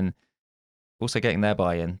performance, then also getting their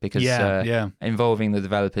buy-in, because involving the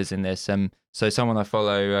developers in this. So someone I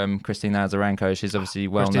follow, Christine Nazarenko, she's obviously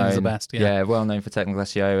well known. Christine's the best, well known for technical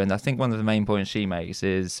SEO, and I think one of the main points she makes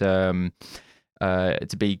is to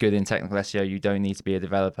be good in technical SEO, you don't need to be a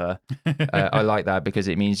developer. I like that because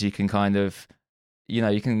it means you can kind of,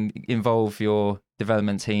 you can involve your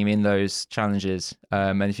development team in those challenges.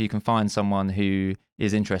 And if you can find someone who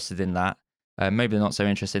is interested in that, maybe they're not so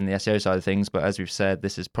interested in the SEO side of things, but as we've said,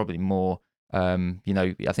 this is probably more, I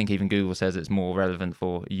think even Google says it's more relevant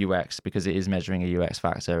for UX because it is measuring a UX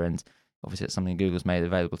factor. And obviously it's something Google's made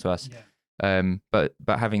available to us. Yeah. But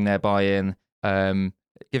having their buy-in,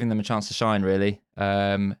 giving them a chance to shine, really.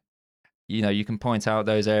 You can point out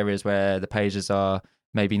those areas where the pages are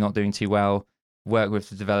maybe not doing too well, work with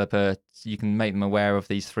the developer. You can make them aware of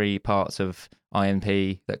these 3 parts of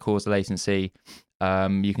INP that cause the latency.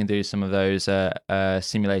 You can do some of those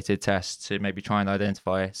simulated tests to maybe try and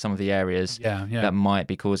identify some of the areas that might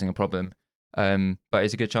be causing a problem. But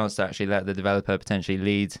it's a good chance to actually let the developer potentially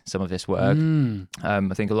lead some of this work.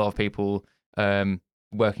 I think a lot of people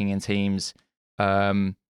working in teams,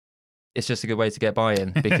 it's just a good way to get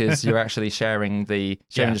buy-in because you're actually sharing the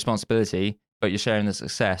responsibility, but you're sharing the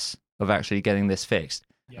success of actually getting this fixed.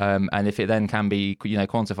 And if it then can be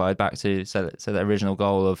quantified back to the original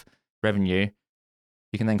goal of revenue,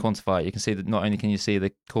 you can then quantify it. You can see that not only can you see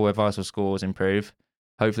the Core Web Vitals scores improve,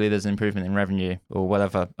 hopefully there's an improvement in revenue or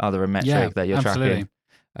whatever other metric that you're tracking.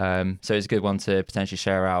 So it's a good one to potentially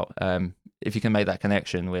share out if you can make that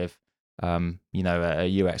connection with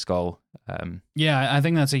a UX goal. I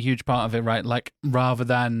think that's a huge part of it, right? Like rather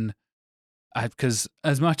than, because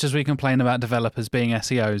as much as we complain about developers being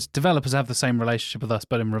SEOs, developers have the same relationship with us,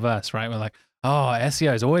 but in reverse, right? We're like, oh,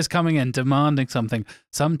 SEO is always coming in demanding something,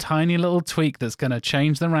 some tiny little tweak that's going to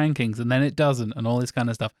change the rankings, and then it doesn't, and all this kind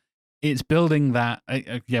of stuff. It's building that.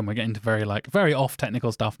 Again, we're getting to very off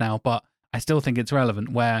technical stuff now, but I still think it's relevant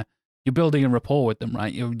where you're building a rapport with them,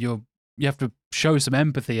 right? You have to show some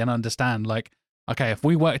empathy and understand, like, okay, if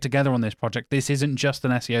we work together on this project, this isn't just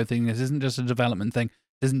an SEO thing, this isn't just a development thing,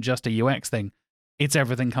 this isn't just a UX thing. It's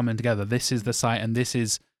everything coming together. This is the site, and this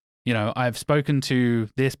is, I've spoken to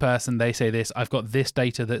this person, they say this, I've got this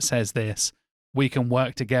data that says this. We can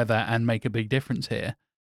work together and make a big difference here.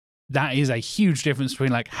 That is a huge difference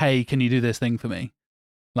between like, hey, can you do this thing for me?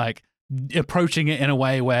 Like approaching it in a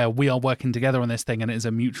way where we are working together on this thing and it is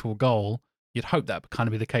a mutual goal. You'd hope that would kind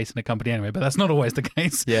of be the case in a company anyway, but that's not always the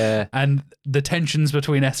case. Yeah. And the tensions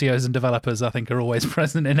between SEOs and developers, I think, are always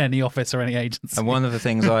present in any office or any agency. And one of the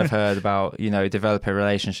things I've heard about, developer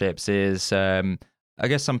relationships is, I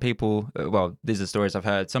guess some people, these are stories I've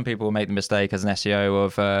heard, some people make the mistake as an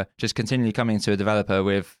SEO of just continually coming to a developer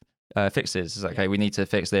with fixes. It's like, okay, we need to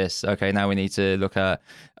fix this. Okay, now we need to look at,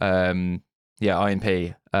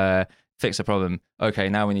 INP, fix a problem. Okay,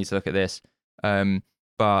 now we need to look at this.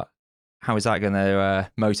 But how is that going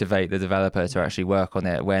to motivate the developer to actually work on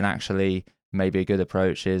it when actually maybe a good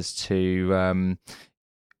approach is to,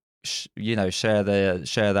 share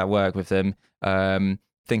that work with them,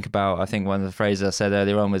 think about, I think one of the phrases I said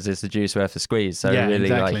earlier on was, is the juice worth the squeeze? So really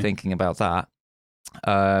exactly. like thinking about that.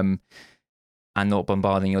 And not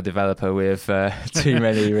bombarding your developer with too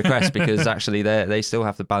many requests, because actually they still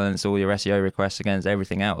have to balance all your SEO requests against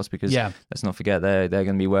everything else, because let's not forget they're going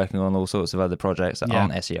to be working on all sorts of other projects that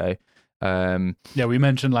aren't SEO. We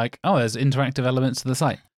mentioned like, there's interactive elements to the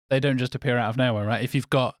site. They don't just appear out of nowhere, right? If you've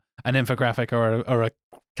got an infographic or a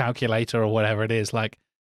calculator or whatever it is, like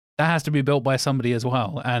that has to be built by somebody as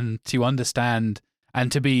well, and to understand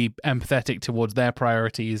and to be empathetic towards their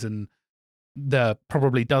priorities and the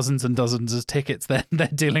probably dozens and dozens of tickets that they're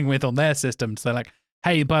dealing with on their system. So like,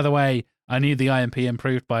 hey, by the way, I need the INP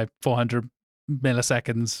improved by 400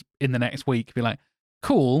 milliseconds in the next week. Be like,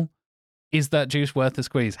 cool. Is that juice worth the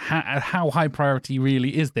squeeze? How high priority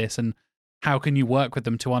really is this? And how can you work with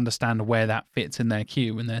them to understand where that fits in their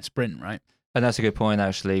queue, in their sprint, right? And that's a good point,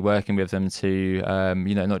 actually, working with them to,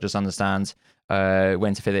 not just understand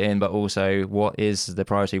when to fit it in, but also what is the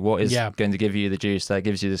priority, what is going to give you the juice that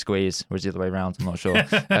gives you the squeeze, or is it the other way around? I'm not sure.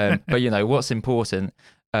 But, what's important,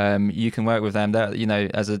 you can work with them. That,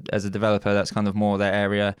 as a developer, that's kind of more their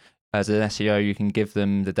area. As an SEO, you can give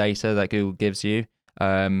them the data that Google gives you.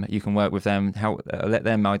 You can work with them, let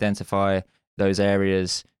them identify those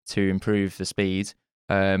areas to improve the speed,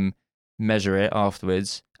 measure it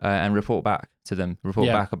afterwards, and report back to them,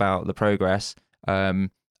 back about the progress. And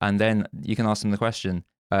then you can ask them the question,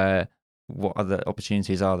 what other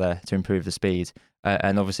opportunities are there to improve the speed?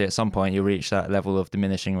 And obviously at some point you'll reach that level of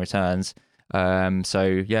diminishing returns. That's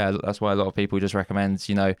why a lot of people just recommend,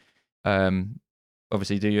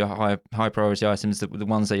 obviously do your high priority items, the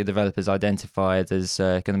ones that your developers identified as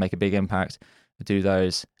going to make a big impact, do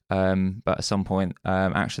those. But at some point,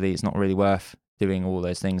 actually it's not really worth doing all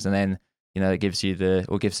those things. And then, it gives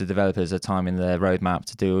the developers a time in their roadmap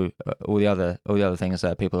to do all the other things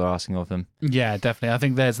that people are asking of them. Yeah, definitely. I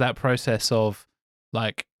think there's that process of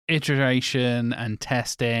like iteration and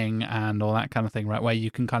testing and all that kind of thing, right? Where you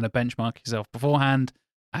can kind of benchmark yourself beforehand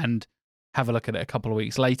and have a look at it a couple of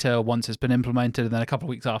weeks later once it's been implemented, and then a couple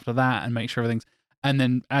of weeks after that, and make sure everything's. And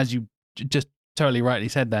then, as you just totally rightly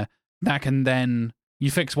said there, that can then you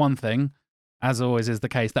fix one thing, as always is the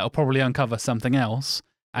case, that'll probably uncover something else.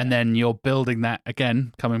 And then you're building that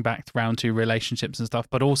again, coming back round to relationships and stuff,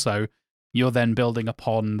 but also you're then building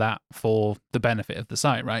upon that for the benefit of the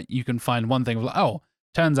site, right? You can find one thing of like,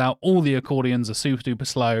 turns out all the accordions are super duper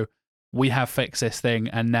slow. We have fixed this thing,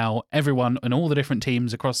 and now everyone and all the different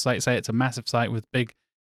teams across the site, say it's a massive site with big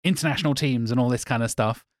international teams and all this kind of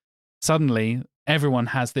stuff. Suddenly, everyone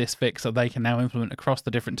has this fix that they can now implement across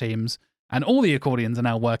the different teams, and all the accordions are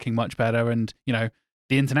now working much better. And,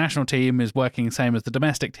 the international team is working the same as the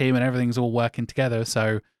domestic team, and everything's all working together.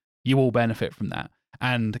 So you all benefit from that.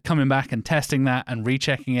 And coming back and testing that and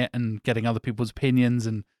rechecking it and getting other people's opinions,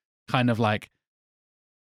 and kind of like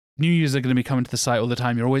new users are going to be coming to the site all the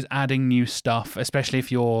time. You're always adding new stuff, especially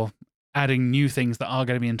if you're adding new things that are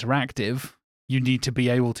going to be interactive. You need to be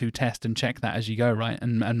able to test and check that as you go, right?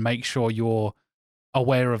 And make sure you're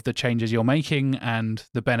aware of the changes you're making and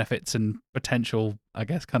the benefits and potential, I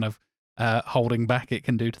guess, kind of holding back it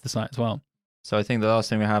can do to the site as well. So I think the last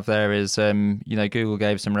thing we have there is, Google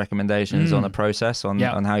gave some recommendations on a process on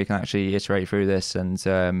how you can actually iterate through this, and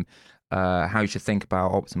how you should think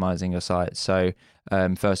about optimizing your site. So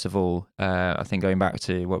first of all, I think going back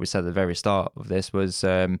to what we said at the very start of this was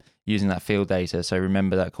using that field data. So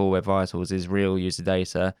remember that Core Web Vitals is real user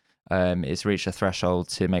data. It's reached a threshold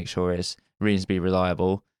to make sure it's reasonably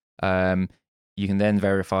reliable. You can then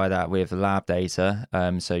verify that with lab data.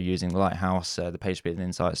 So using Lighthouse, the PageSpeed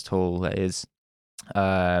Insights tool that is,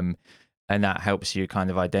 and that helps you kind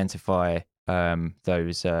of identify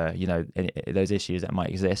those issues that might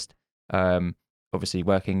exist. Obviously,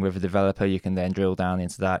 working with a developer, you can then drill down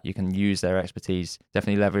into that. You can use their expertise,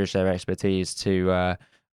 definitely leverage their expertise to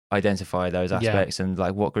identify those aspects and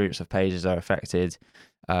like what groups of pages are affected.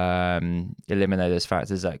 Eliminate those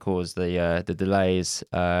factors that cause the delays.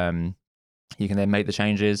 You can then make the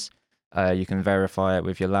changes. You can verify it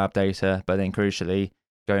with your lab data, but then crucially,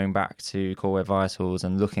 going back to Core Web Vitals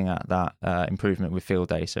and looking at that improvement with field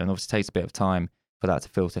data. And obviously, it takes a bit of time for that to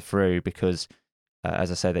filter through because,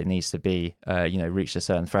 as I said, it needs to be reached a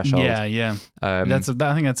certain threshold. Yeah. I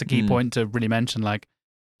think that's a key point to really mention. Like,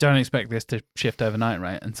 don't expect this to shift overnight,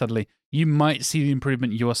 right? And suddenly, you might see the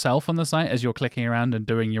improvement yourself on the site as you're clicking around and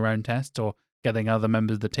doing your own tests or getting other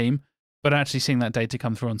members of the team. But actually seeing that data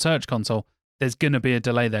come through on Search Console, there's going to be a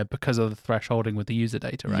delay there because of the thresholding with the user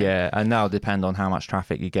data, right? Yeah, and that'll depend on how much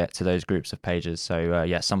traffic you get to those groups of pages. So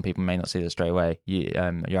some people may not see this straight away. You're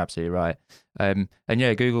absolutely right. And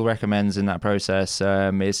yeah, Google recommends in that process,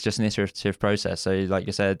 it's just an iterative process. So like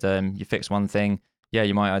you said, you fix one thing,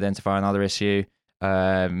 you might identify another issue.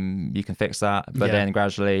 You can fix that, but then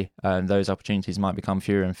gradually those opportunities might become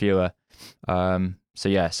fewer and fewer.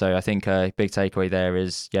 So I think a big takeaway there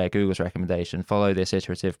is, Google's recommendation, follow this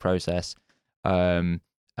iterative process.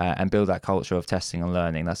 And build that culture of testing and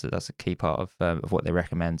learning. That's a key part of what they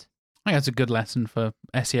recommend. I think that's a good lesson for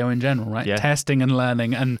SEO in general, right? Yeah. Testing and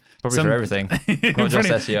learning, and probably for everything, not just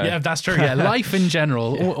SEO. Yeah, that's true. Yeah, life in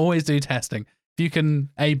general. Always do testing. If you can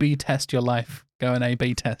A/B test your life, go and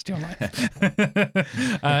A/B test your life.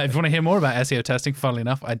 If you want to hear more about SEO testing, funnily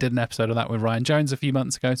enough, I did an episode of that with Ryan Jones a few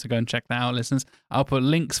months ago, so go and check that out, listeners. I'll put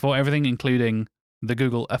links for everything, including the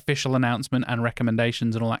Google official announcement and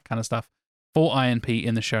recommendations and all that kind of stuff for INP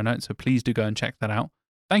in the show notes, so please do go and check that out.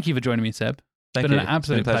 Thank you for joining me, Seb. It's been an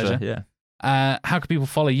absolute pleasure. Yeah. How can people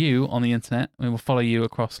follow you on the internet? We will follow you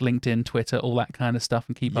across LinkedIn, Twitter, all that kind of stuff,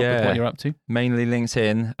 and keep up with what you're up to. Mainly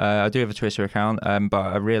LinkedIn. I do have a Twitter account, but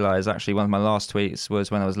I realised actually one of my last tweets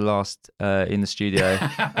was when I was last in the studio.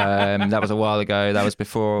 That was a while ago. That was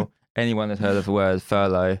before anyone had heard of the word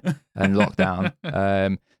furlough and lockdown.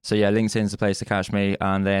 So LinkedIn's the place to catch me,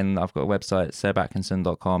 and then I've got a website,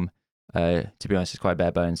 sebatkinson.com. To be honest, it's quite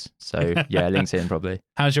bare bones. So LinkedIn probably.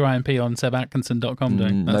 How's your INP on sebatkinson.com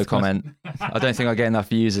doing? No comment. I don't think I get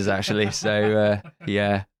enough users actually. So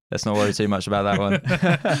let's not worry too much about that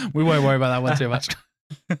one. We won't worry about that one too much.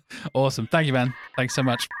 Awesome. Thank you, man. Thanks so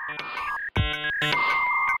much.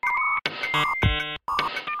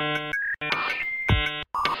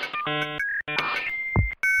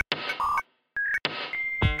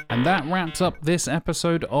 And that wraps up this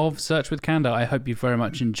episode of Search with Candour. I hope you very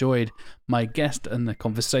much enjoyed my guest and the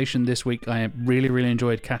conversation this week. I really, really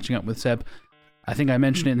enjoyed catching up with Seb. I think I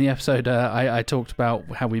mentioned it in the episode. I talked about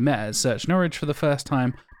how we met at Search Norwich for the first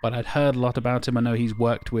time, but I'd heard a lot about him. I know he's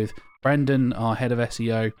worked with Brendan, our head of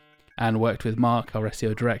SEO, and worked with Mark, our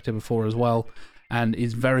SEO director, before as well, and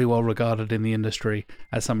is very well regarded in the industry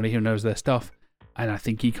as somebody who knows their stuff. And I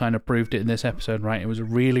think he kind of proved it in this episode, right? It was a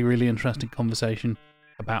really, really interesting conversation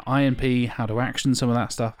about INP, how to action some of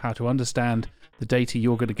that stuff, how to understand the data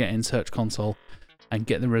you're going to get in Search Console and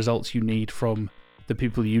get the results you need from the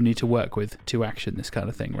people you need to work with to action this kind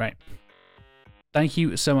of thing, right? Thank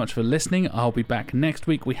you so much for listening. I'll be back next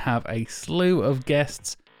week. We have a slew of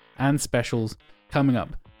guests and specials coming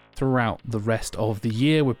up throughout the rest of the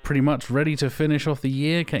year. We're pretty much ready to finish off the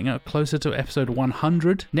year, getting up closer to episode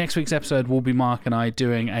 100. Next week's episode will be Mark and I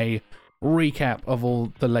doing a recap of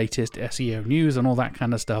all the latest SEO news and all that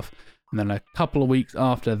kind of stuff. And then a couple of weeks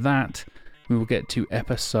after that, we will get to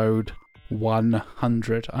episode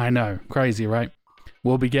 100. I know, crazy, right?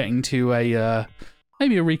 We'll be getting to a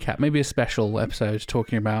maybe a recap, maybe a special episode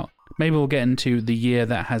talking about, maybe we'll get into the year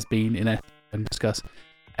that has been in SEO and discuss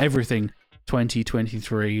everything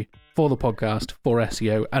 2023 for the podcast, for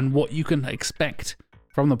SEO, and what you can expect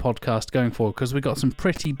from the podcast going forward, because we've got some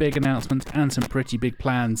pretty big announcements and some pretty big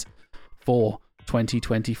plans for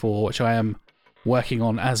 2024, which I am working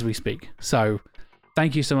on as we speak. So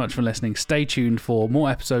thank you so much for listening. Stay tuned for more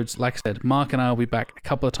episodes. Like I said, Mark and I will be back a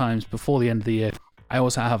couple of times before the end of the year. I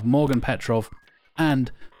also have Morgan Petrov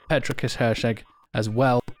and Petrikis Hersheg as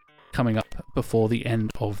well coming up before the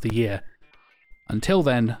end of the year. Until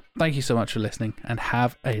then, thank you so much for listening and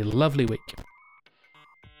have a lovely week.